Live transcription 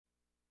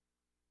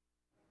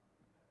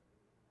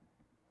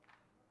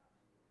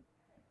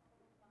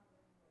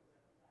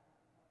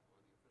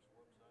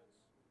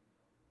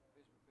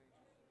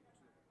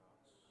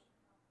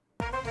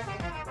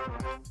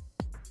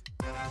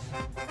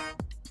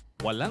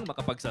Walang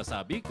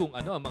makapagsasabi kung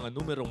ano ang mga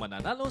numerong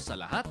mananalo sa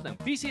lahat ng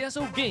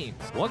PCSO games.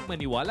 Huwag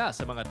maniwala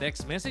sa mga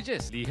text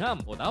messages,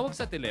 liham o tawag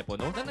sa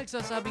telepono na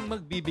nagsasabing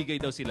magbibigay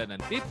daw sila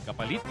ng tip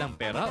kapalit ng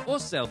pera o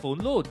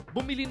cellphone load.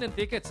 Bumili ng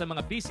ticket sa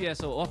mga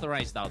PCSO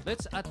authorized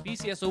outlets at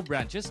PCSO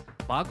branches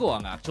bago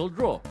ang actual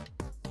draw.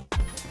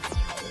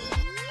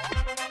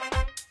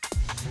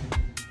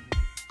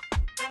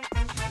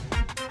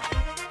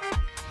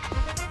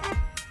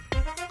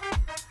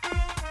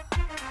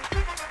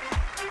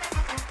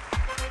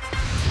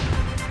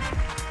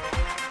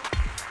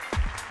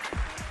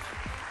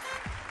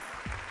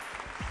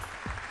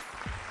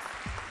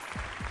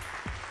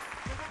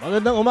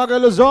 Magandang umaga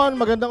Luzon,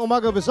 magandang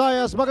umaga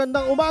Visayas,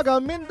 magandang umaga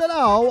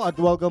Mindanao at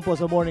welcome po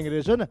sa morning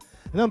edition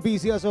ng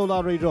PCSO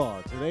Lottery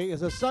Draw. Today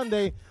is a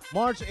Sunday,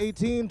 March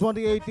 18,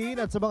 2018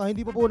 at sa mga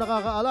hindi pa po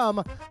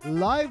nakakaalam,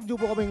 live nyo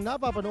po kaming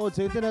napapanood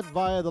sa internet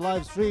via the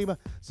live stream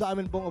sa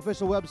amin pong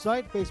official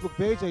website, Facebook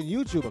page and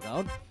YouTube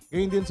account.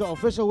 Ngayon din sa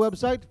official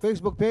website,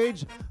 Facebook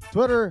page,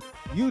 Twitter,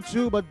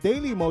 YouTube at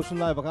Daily Motion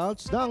Live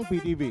accounts ng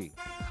PTV.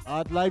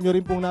 At live po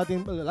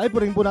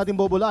rin po natin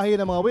bobolahin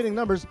ang mga winning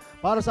numbers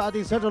para sa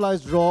ating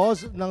centralized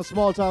draws ng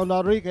Small Town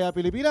Lottery. Kaya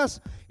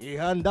Pilipinas,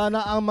 ihanda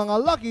na ang mga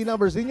lucky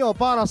numbers ninyo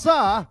para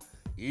sa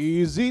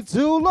Easy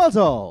 2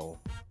 Lotto,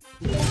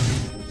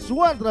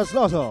 Suertes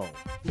Lotto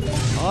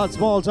at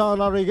Small Town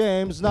Lottery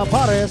Games na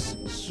pares,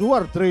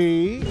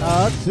 suerte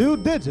at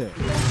 2-digit.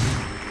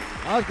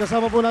 At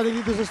kasama po natin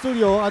dito sa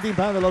studio ating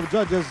panel of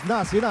judges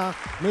na sina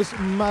Miss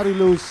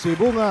Mariluz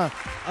Sibunga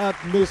at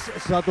Miss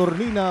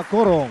Saturnina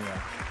Corong.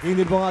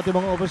 Hindi po ang ating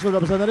mga official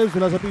representatives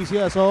mula sa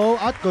PCSO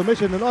at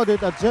Commission on Audit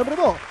at siyempre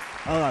po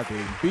ang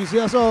ating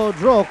PCSO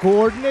Draw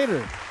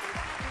Coordinator.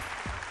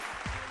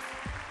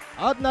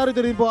 At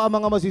narito rin po ang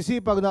mga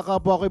masisipag na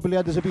kapwa ko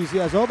empleyado sa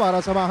PCSO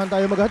para samahan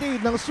tayo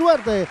maghatid ng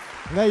swerte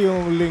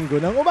ngayong linggo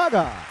ng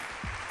umaga.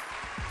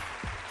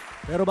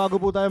 Pero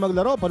bago po tayo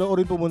maglaro,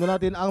 panoorin po muna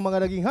natin ang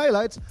mga naging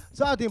highlights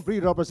sa ating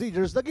pre-draw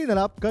procedures na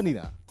ginanap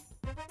kanina.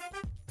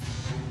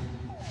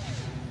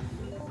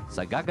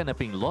 Sa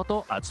gaganaping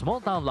Lotto at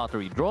Small Town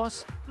Lottery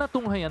draws,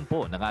 natunghayan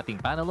po ng ating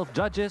panel of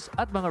judges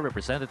at mga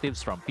representatives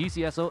from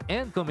PCSO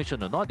and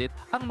Commission on Audit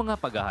ang mga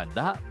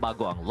paghahanda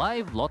bago ang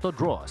live Lotto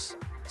draws.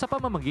 Sa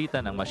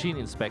pamamagitan ng machine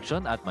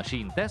inspection at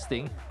machine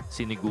testing,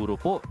 siniguro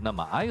po na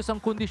maayos ang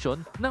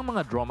kondisyon ng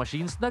mga draw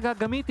machines na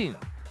gagamitin.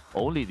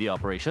 Only the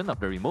operation of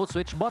the remote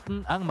switch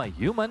button ang may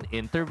human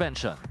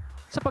intervention.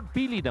 Sa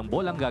pagpili ng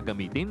bolang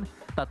gagamitin,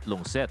 3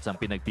 sets ang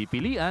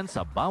pinagpipilian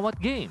sa bawat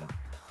game.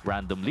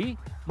 Randomly,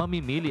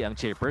 mamimili ang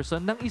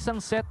chairperson ng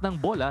isang set ng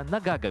bola na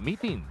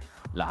gagamitin.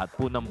 Lahat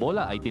po ng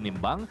bola ay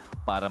tinimbang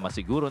para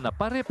masiguro na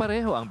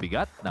pare-pareho ang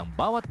bigat ng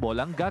bawat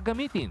bolang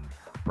gagamitin.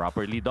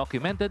 Properly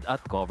documented at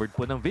covered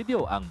po ng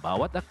video ang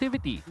bawat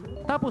activity.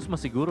 Tapos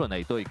masiguro na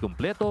ito ay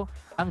kumpleto,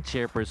 ang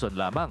chairperson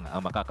lamang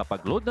ang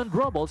makakapag-load ng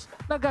draw balls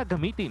na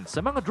gagamitin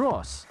sa mga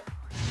draws.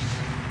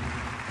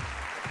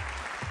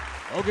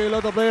 Okay,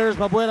 Lotto players,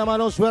 mabuhay naman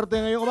ang swerte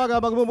ngayong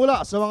umaga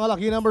magmumula sa mga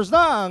lucky numbers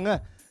ng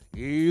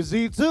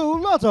Easy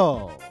 2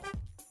 Lotto.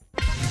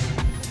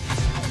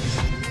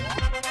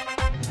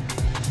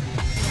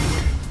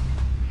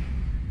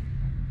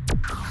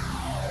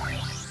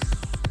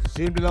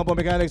 Simple lang po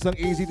mechanics ng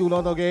Easy 2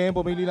 Lotto game.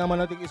 Pumili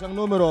naman natin isang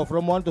numero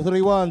from 1 to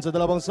 31 sa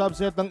dalawang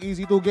subset ng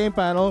Easy 2 game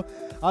panel.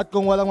 At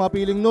kung walang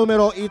mapiling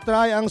numero,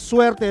 itry ang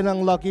swerte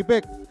ng lucky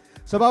pick.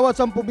 Sa bawat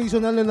 10 piso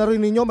na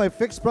rin ninyo, may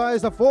fixed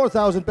prize na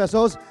 4,000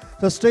 pesos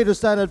sa straight or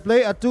standard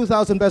play at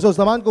 2,000 pesos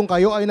naman kung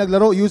kayo ay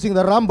naglaro using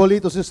the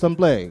Rambolito system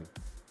play.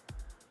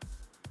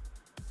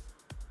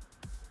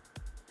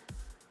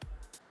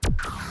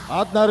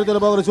 At narito na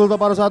ba ang resulta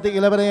para sa ating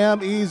 11 a.m.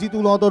 Easy 2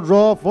 Lotto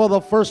draw. For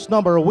the first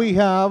number, we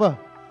have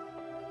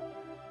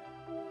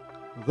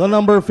the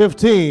number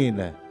 15.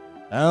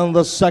 And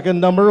the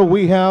second number,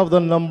 we have the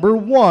number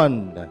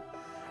 1.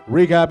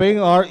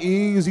 Recapping our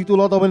Easy 2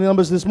 Lotto winning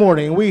numbers this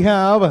morning, we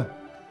have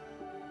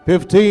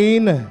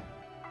 15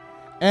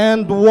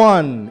 and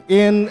 1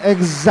 in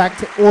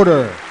exact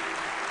order.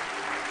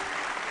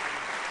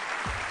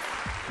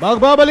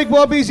 Magbabalik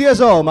po ang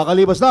PCSO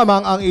makalipas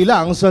lamang ang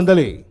ilang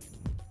sandali.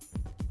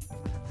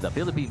 The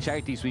Philippine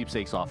Charity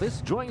Sweepstakes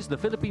Office joins the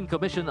Philippine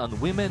Commission on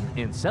Women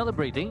in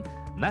celebrating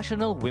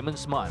National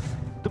Women's Month.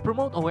 To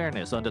promote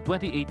awareness on the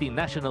 2018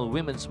 National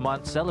Women's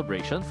Month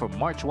celebration from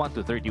March 1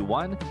 to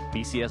 31,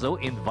 PCSO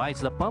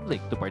invites the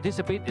public to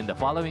participate in the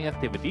following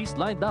activities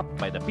lined up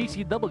by the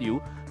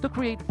PCW to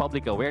create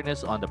public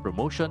awareness on the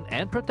promotion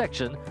and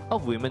protection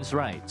of women's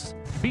rights.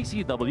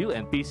 PCW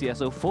and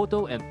PCSO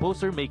photo and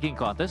poster making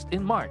contest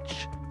in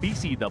March.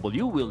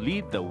 PCW will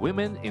lead the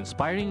Women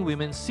Inspiring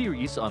Women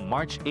series on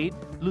March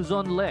 8,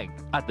 Luzon leg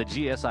at the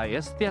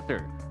GSIS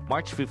Theater.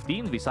 March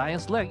 15,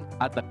 Visayas leg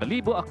at the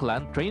Calibo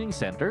Aklan Training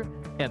Center,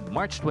 and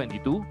March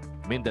 22,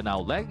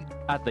 Mindanao leg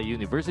at the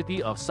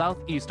University of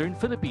Southeastern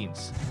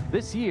Philippines.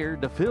 This year,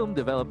 the Film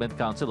Development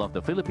Council of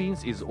the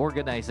Philippines is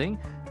organizing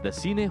the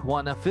Cine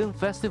Juana Film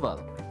Festival,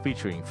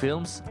 featuring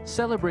films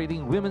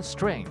celebrating women's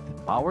strength,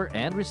 power,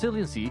 and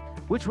resiliency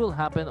which will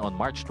happen on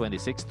March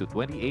 26 to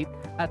 28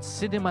 at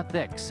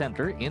Cinematheque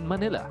Center in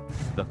Manila.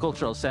 The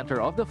Cultural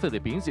Center of the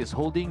Philippines is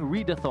holding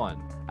Readathon,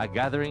 a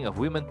gathering of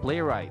women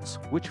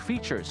playwrights, which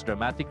features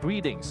dramatic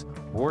readings,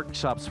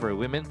 workshops for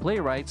women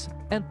playwrights,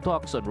 and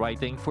talks on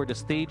writing for the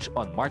stage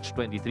on March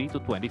 23 to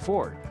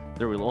 24.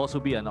 There will also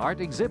be an art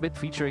exhibit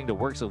featuring the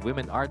works of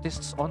women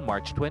artists on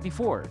March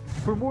 24.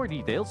 For more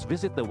details,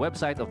 visit the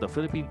website of the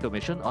Philippine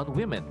Commission on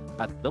Women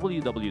at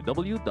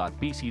www.pcw.gov.ph.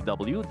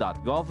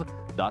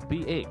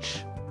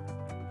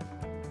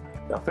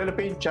 The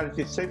Philippine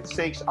Charity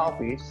Sweepstakes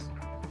Office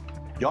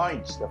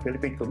joins the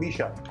Philippine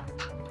Commission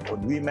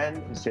on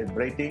Women in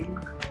celebrating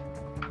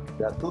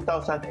the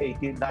 2018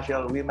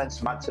 National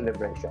Women's Month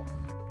celebration.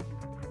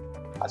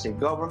 As a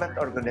government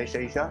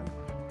organization,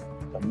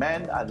 the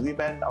men and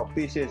women of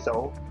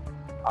PCSO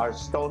are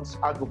staunch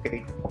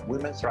advocates of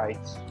women's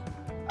rights,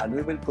 and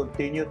we will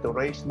continue to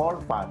raise more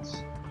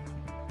funds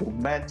to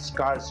mend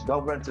scarce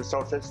government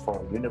resources for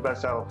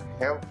universal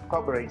health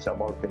coverage of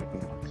all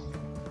Filipinos.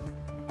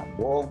 Ang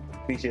buong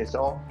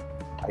PCSO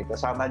ay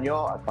kasama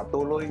nyo at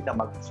patuloy na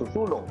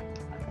magsusulong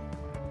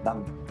ng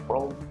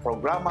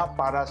programa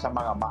para sa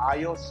mga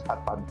maayos at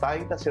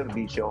pantay na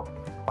serbisyo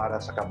para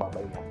sa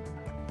kababaihan.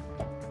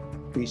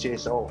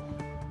 PCSO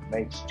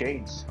makes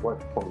change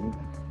work for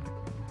women.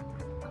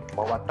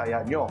 Bawat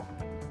taya nyo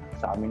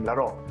sa aming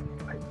laro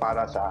ay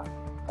para sa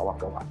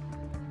kawagawan.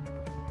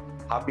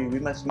 Happy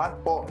Women's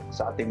Month po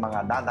sa ating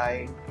mga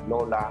nanay,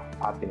 lola,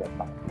 ate at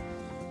mga.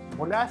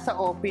 Mula sa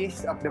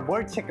Office of the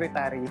Board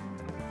Secretary,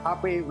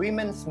 Happy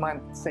Women's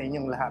Month sa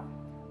inyong lahat.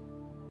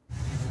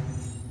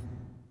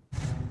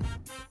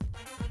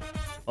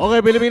 Okay,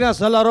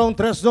 Pilipinas, sa larong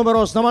 3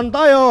 numeros naman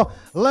tayo.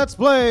 Let's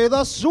play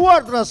the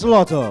Suertes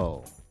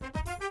Lotto.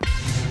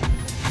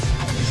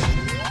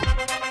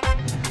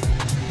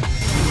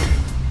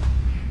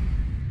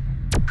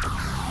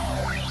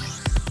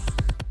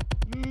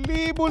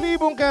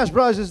 Libo-libong cash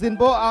prizes din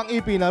po ang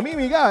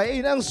ipinamimigay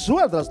ng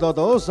Suertes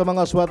Lotto sa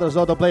mga Suertes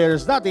Lotto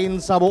players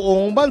natin sa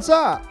buong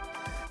bansa.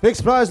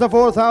 Fixed prize na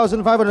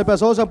 4,500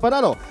 pesos ang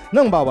panalo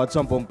ng bawat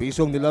 10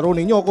 pisong nilaro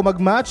ninyo kung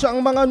mag-match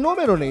ang mga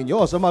numero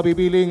ninyo sa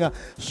mabibiling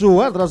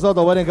Suertes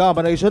Lotto winning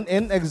combination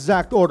in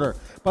exact order.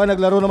 Pag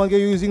naglaro naman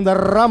kayo using the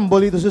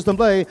Rambolito System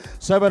Play,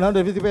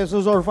 750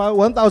 pesos or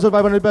 1,500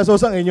 pesos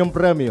ang inyong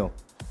premyo.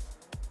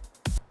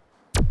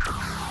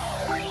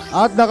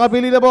 At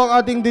nakapili na po ang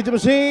ating digit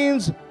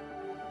machines.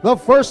 The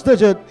first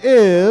digit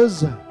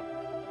is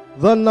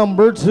the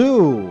number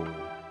 2.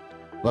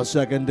 The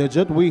second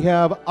digit, we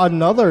have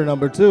another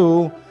number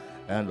 2.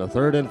 And the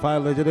third and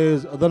final digit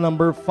is the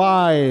number 5.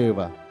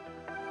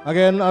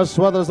 Again, our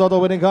Suertes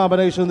Lotto winning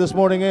combination this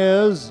morning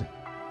is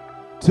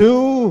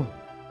 2,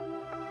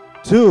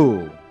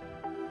 2,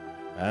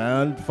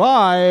 and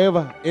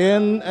 5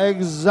 in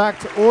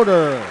exact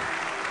order.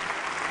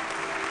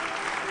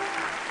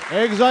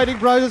 Exciting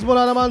prizes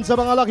mula naman sa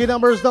mga lucky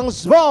numbers ng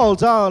Small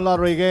Town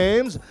Lottery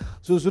Games.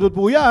 Susunod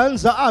po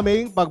yan sa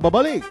aming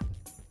pagbabalik.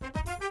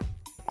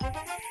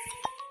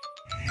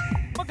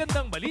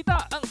 Magandang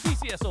balita, ang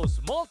PCSO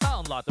Small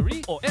Town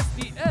Lottery o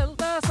STL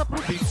nasa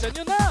probinsya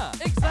nyo na.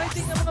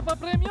 Exciting ang mga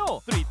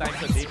papremyo. 3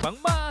 times a day pang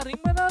maaaring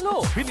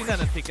manalo. Bili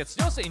na ng tickets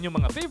nyo sa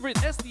inyong mga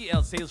favorite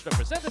STL sales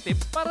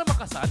representatives para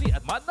makasali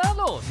at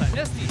manalo sa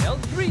STL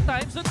 3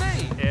 times a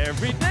day.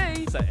 Every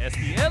day sa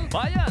STL,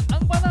 bayan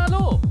ang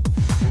panalo.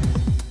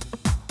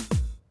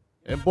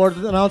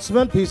 Important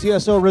announcement,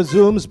 PCSO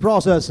resumes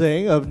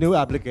processing of new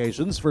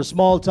applications for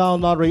small town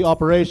lottery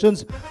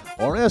operations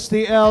or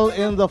STL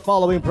in the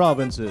following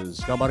provinces: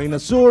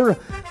 Camarines Sur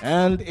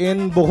and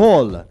in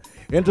Bohol.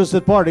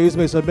 Interested parties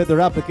may submit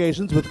their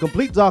applications with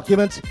complete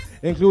documents,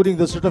 including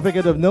the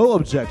certificate of no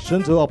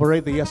objection to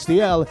operate the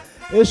STL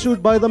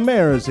issued by the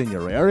mayors in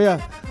your area,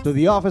 to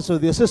the office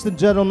of the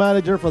Assistant General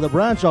Manager for the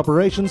branch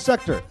operations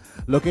sector,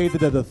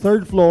 located at the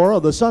 3rd floor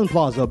of the Sun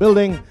Plaza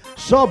building,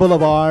 Shaw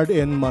Boulevard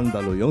in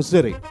Mandaluyong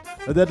City.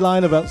 The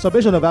deadline of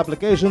submission of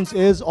applications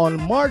is on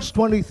March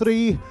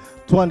 23,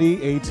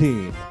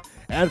 2018.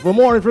 And for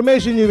more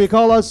information, you may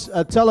call us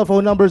at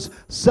telephone numbers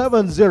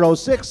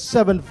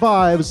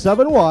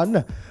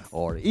 706-7571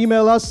 or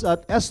email us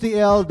at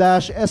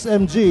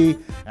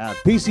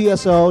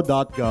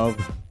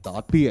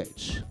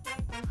stl-smg@pcso.gov.ph.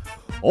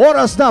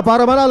 Oras na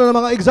para manalo ng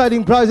mga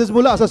exciting prizes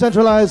mula sa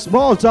Centralized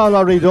Small Town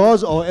Lottery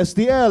Draws o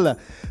STL.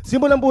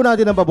 Simulan po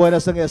natin ang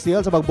pabuenas ng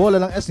STL sa pagbola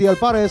ng STL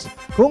Pares,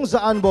 kung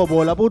saan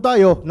bobola po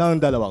tayo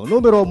ng 2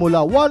 numero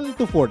mula 1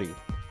 to 40.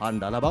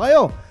 Handa na ba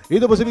kayo?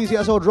 Ito po si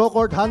PCSO Draw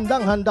Court,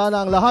 handang-handa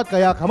na ang lahat,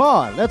 kaya come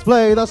on, let's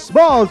play the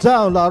Small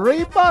Town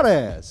Lottery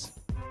Pares!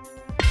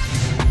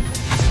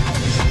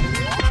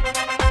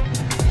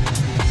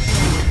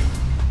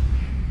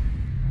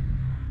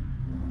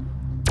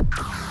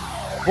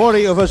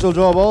 40 official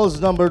draw balls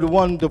numbered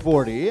 1 to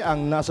 40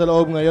 ang nasa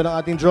loob ngayon ng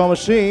ating draw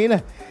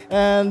machine,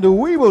 and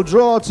we will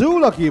draw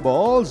 2 lucky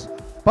balls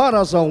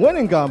para sa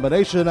winning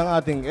combination ng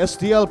ating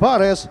STL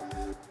Pares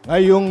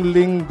ngayong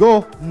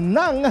linggo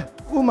ng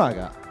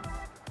umaga.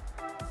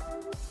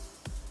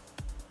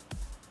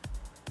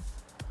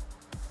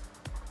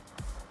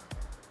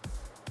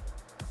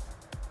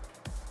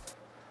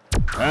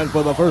 And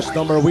for the first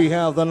number, we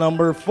have the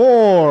number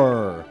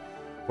 4.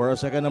 For our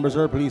second number,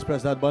 sir, please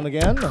press that button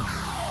again.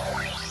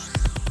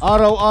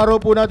 Araw-araw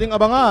po nating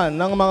abangan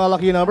ng mga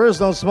lucky numbers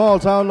ng Small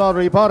Town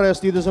Lottery Pares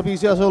dito sa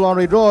PCSO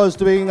Lottery Draws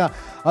tuwing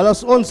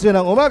alas 11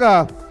 ng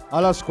umaga,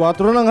 alas 4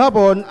 ng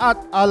hapon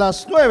at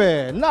alas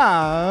 9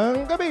 ng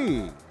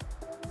gabi.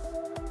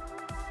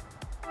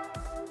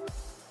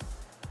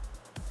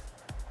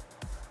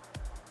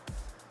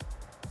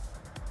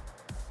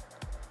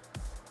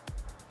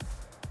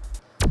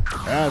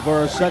 And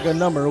for our second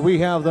number, we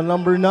have the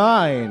number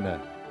 9.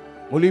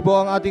 Muli po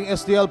ang ating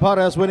STL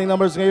Pares winning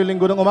numbers ngayong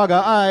linggo ng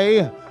umaga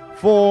ay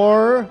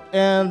 4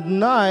 and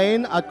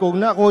 9. At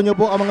kung nakuha nyo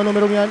po ang mga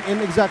numerong yan in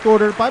exact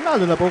order,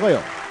 panalo na po kayo.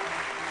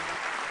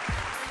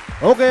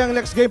 Okay, ang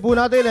next game po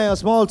natin ay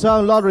Small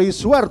Town Lottery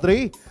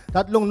Swerte.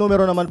 3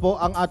 numero naman po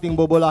ang ating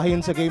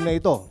bobolahin sa game na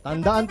ito.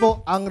 Tandaan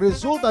po, ang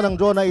resulta ng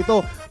draw na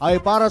ito ay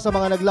para sa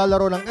mga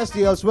naglalaro ng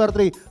STL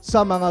Swerte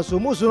sa mga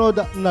sumusunod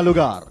na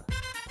lugar: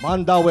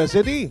 Mandaue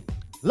City,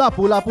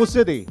 Lapu-Lapu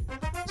City,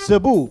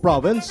 Cebu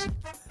Province,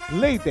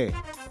 Leyte,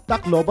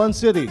 Tacloban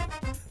City,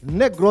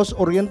 Negros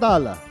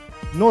Oriental,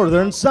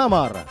 Northern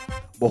Samar,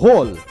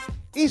 Bohol,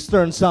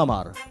 Eastern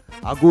Samar,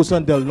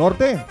 Agusan del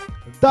Norte,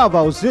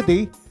 Davao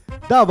City,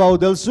 Davao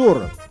del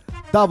Sur,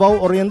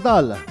 Davao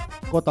Oriental,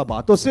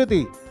 Cotabato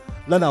City,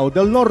 Lanao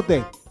del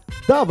Norte,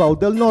 Davao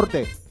del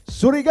Norte,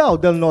 Surigao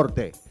del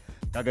Norte,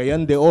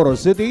 Cagayan de Oro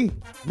City,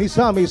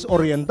 Misamis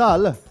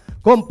Oriental,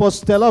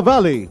 Compostela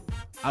Valley,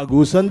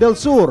 Agusan del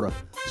Sur,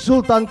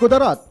 Sultan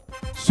Kudarat,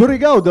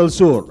 Surigao del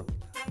Sur,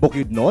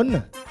 Bukidnon,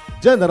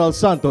 General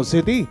Santos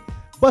City,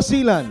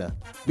 Basilan,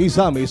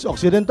 Misamis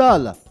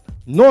Occidental,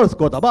 North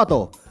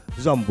Cotabato,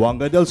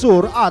 Zamboanga del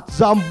Sur at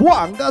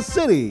Zamboanga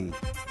City.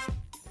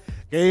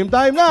 Game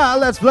time na!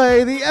 Let's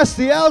play the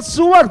STL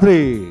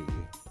Swerte!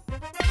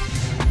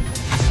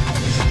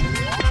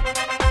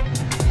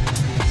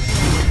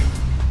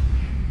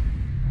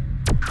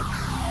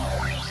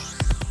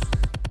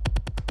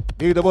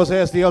 Dito po sa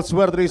STL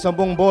Swerte, 10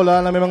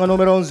 bola na may mga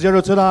numerong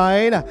 0 to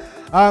 9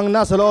 ang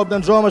nasa loob ng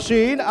draw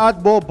machine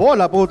at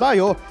bobola po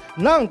tayo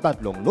ng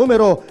 3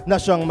 numero na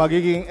siyang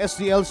magiging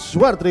STL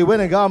Swerte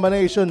winning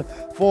combination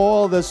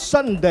for the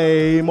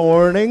Sunday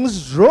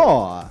morning's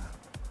draw.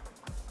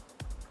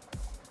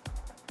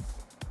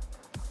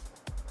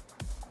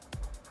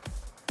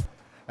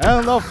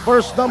 And the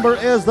first number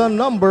is the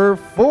number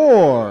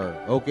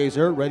 4. Okay,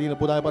 sir, ready na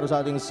po tayo para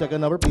sa ating second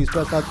number. Please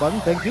press that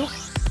button. Thank you.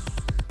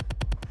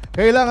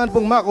 Kailangan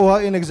pong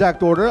makuha in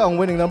exact order ang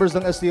winning numbers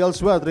ng STL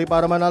Swerte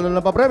para manalo ng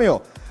papremyo.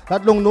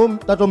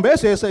 Tatlong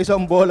beses sa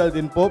isang bola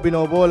din po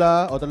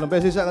binobola, o 3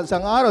 beses sa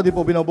isang araw din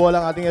po binobola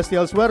ang ating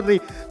STL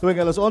Swerte tuwing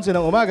alas 11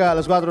 ng umaga,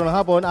 alas 4 ng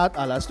hapon at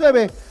alas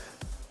 9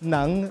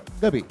 ng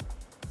gabi.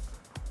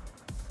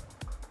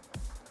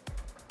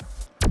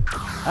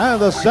 And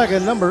the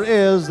second number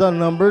is the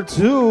number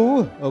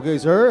 2. Okay,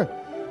 sir.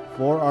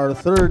 For our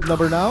third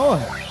number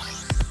now.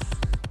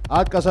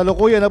 At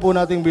kasalukuyan na po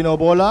nating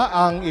binobola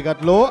ang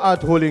ikatlo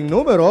at huling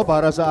numero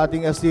para sa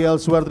ating STL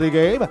Swerte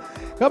game.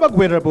 Kapag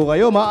winner po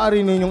kayo,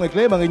 maaari ninyong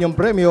i-claim ang inyong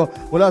premyo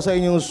mula sa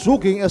inyong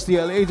suking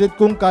STL agent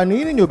kung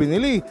kanino nyo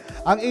binili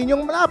ang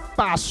inyong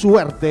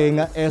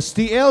napaswerteng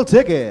STL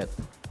ticket.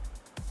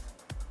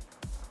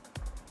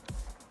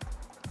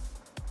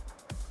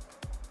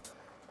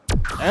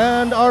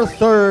 And our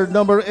third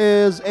number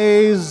is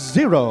a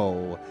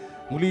 0.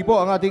 Muli po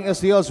ang ating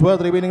STL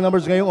Swerte winning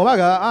numbers ngayong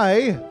umaga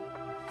ay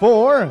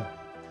 4,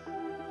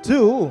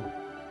 2,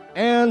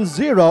 and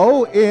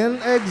 0 in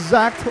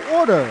exact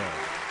order.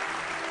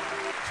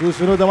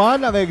 Susunod naman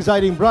ang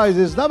exciting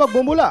prizes na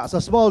magmumula sa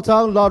Small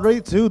Town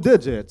Lottery 2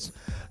 digits.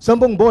 10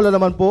 bola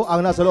naman po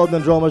ang nasa loob ng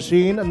draw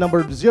machine,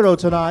 number 0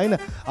 to 9,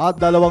 at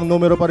 2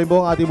 numero pa rin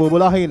po ang ating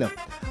bubulahin.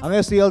 Ang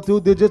STL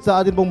 2 digits sa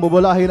ating pong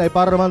bubulahin ay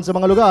para naman sa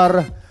mga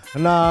lugar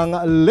ng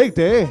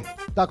Leyte,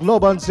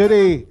 Tacloban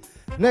City,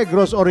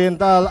 Negros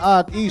Oriental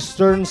at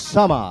Eastern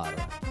Samar.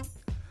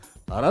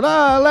 Tara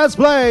na, let's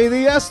play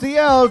the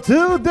STL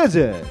 2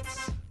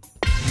 digits.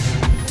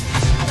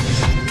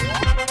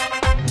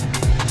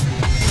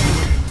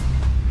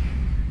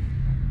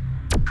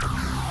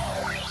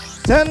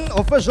 Ten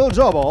official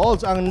draw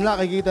balls ang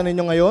nakikita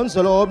ninyo ngayon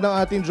sa loob ng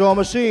ating draw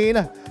machine.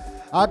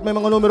 At may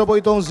mga numero po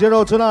itong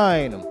 0 to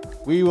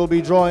 9. We will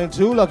be drawing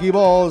 2 lucky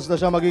balls na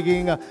siya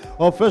magiging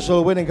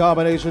official winning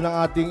combination ng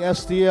ating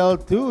STL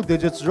 2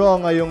 digits draw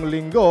ngayong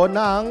linggo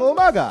ng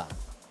umaga.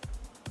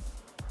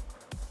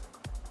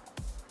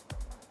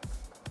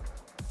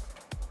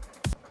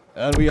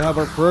 And we have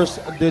our first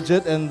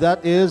digit and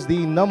that is the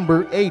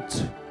number 8.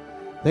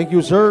 Thank you,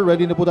 sir.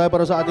 Ready na po tayo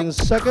para sa ating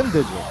second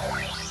digit.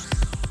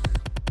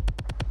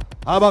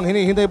 Habang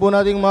hinihintay po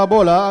nating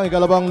mabola ang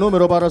ikalabang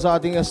numero para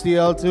sa ating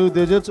STL 2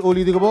 digits,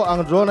 ulitin ko po,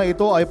 ang draw na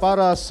ito ay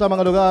para sa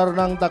mga lugar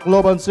ng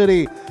Tacloban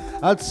City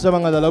at sa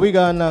mga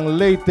lalawigan ng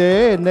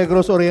Leyte,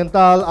 Negros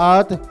Oriental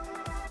at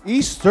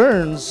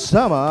Eastern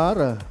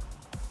Samar.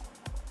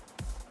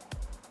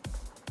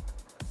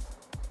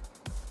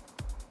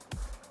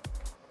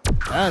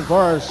 And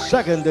for our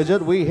second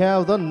digit, we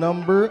have the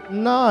number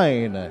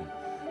 9.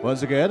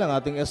 Once again, ang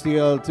ating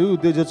STL 2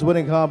 digits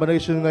winning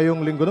combination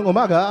ngayong linggo ng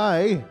umaga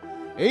ay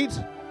 8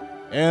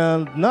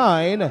 and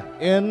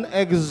 9 in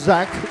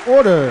exact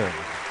order.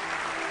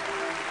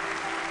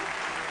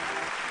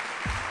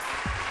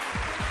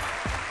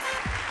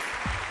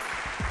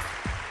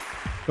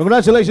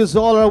 Congratulations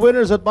to all our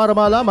winners, at para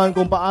malaman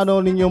kung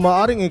paano ninyo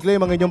maaring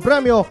i-claim ang inyong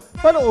premyo,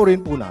 panoorin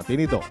po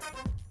natin ito.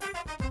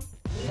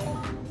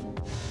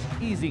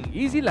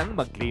 Easy lang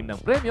mag-claim ng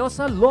premyo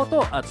sa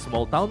Lotto at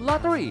Small Town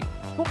Lottery.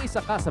 Kung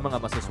isa ka sa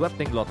mga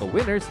masuswerteng Lotto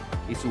winners,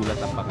 isulat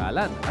ang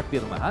pangalan at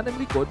pirmahan ang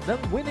likod ng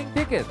winning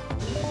ticket.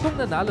 Kung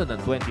nanalo ng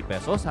 20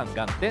 pesos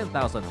hanggang 10,000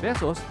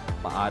 pesos,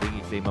 maaring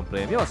i-claim ang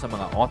premyo sa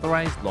mga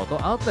authorized Lotto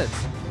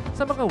outlets.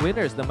 Sa mga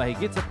winners na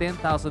mahigit sa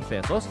 10,000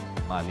 pesos,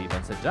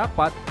 maliban sa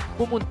jackpot,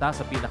 pumunta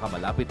sa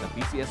pinakamalapit na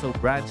PCSO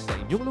branch sa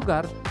inyong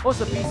lugar o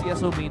sa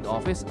PCSO main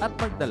office at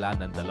magdala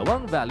ng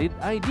 2 valid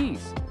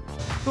IDs.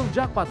 Kung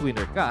jackpot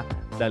winner ka,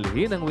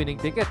 dalhin ang winning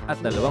ticket at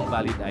 2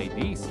 valid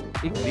IDs.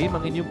 I-claim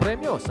ang inyong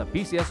premyo sa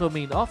PCSO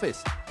main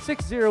office,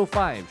 605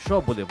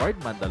 Shaw Boulevard,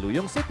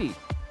 Mandaluyong City.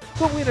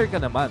 Kung winner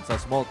ka naman sa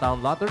Small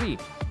Town Lottery,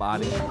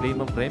 maaaring i-claim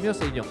ang premyo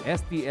sa inyong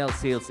STL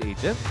sales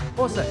agent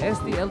o sa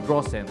STL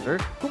Draw Center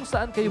kung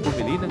saan kayo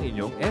bumili ng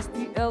inyong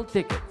STL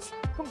tickets.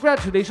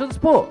 Congratulations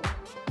po!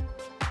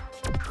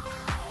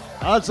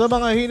 At sa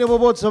mga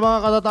hinumubot sa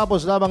mga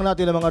katatapos lamang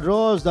natin ng mga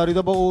draws,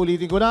 narito po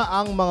uulitin ko na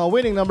ang mga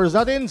winning numbers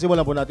natin.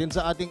 Simulan po natin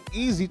sa ating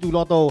Easy to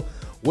Lotto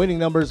winning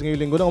numbers ngayong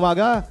linggo ng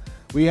umaga.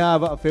 We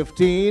have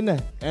 15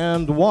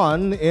 and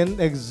 1 in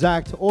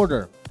exact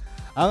order.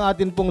 Ang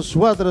atin pong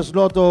Sweaters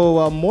Lotto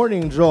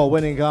morning draw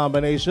winning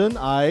combination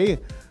ay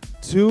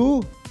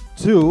 2,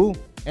 2,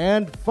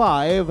 and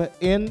 5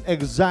 in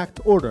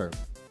exact order.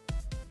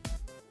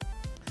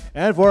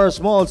 And for our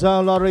Small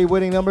Town Lottery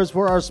winning numbers,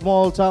 for our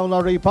Small Town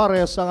Lottery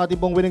pares, ang ating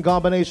pong winning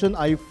combination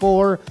ay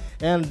 4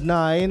 and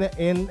 9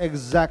 in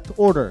exact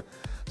order.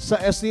 Sa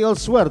STL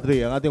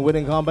Suerte, ang ating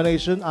winning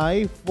combination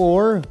ay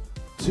 4,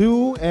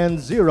 2,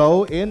 and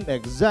 0 in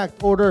exact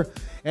order.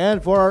 And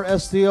for our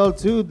STL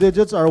 2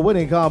 digits, our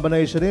winning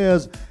combination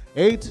is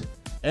 8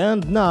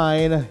 and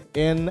 9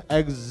 in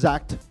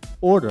exact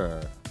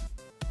order.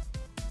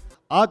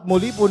 At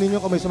muli po ninyo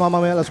kami sa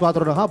mamamaya alas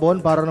 4 ng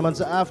hapon para naman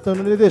sa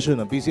afternoon edition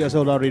ng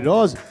PCSO Lottery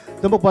Draws.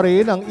 Tumbok pa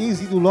rin ang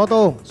Easy to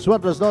Lotto,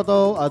 Sweaters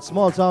Lotto at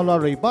Small Town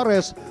Lottery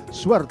pares,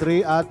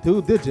 Swerte at 2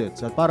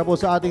 digits. At para po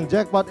sa ating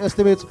jackpot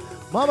estimates,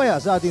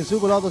 mamaya sa ating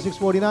Super Lotto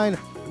 649,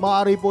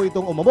 maaari po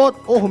itong umabot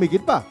o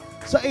humigit pa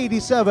sa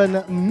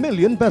 87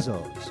 million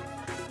pesos.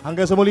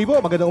 Hanggang sa muli po,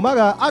 magandang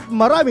umaga at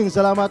maraming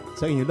salamat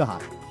sa inyo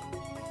lahat.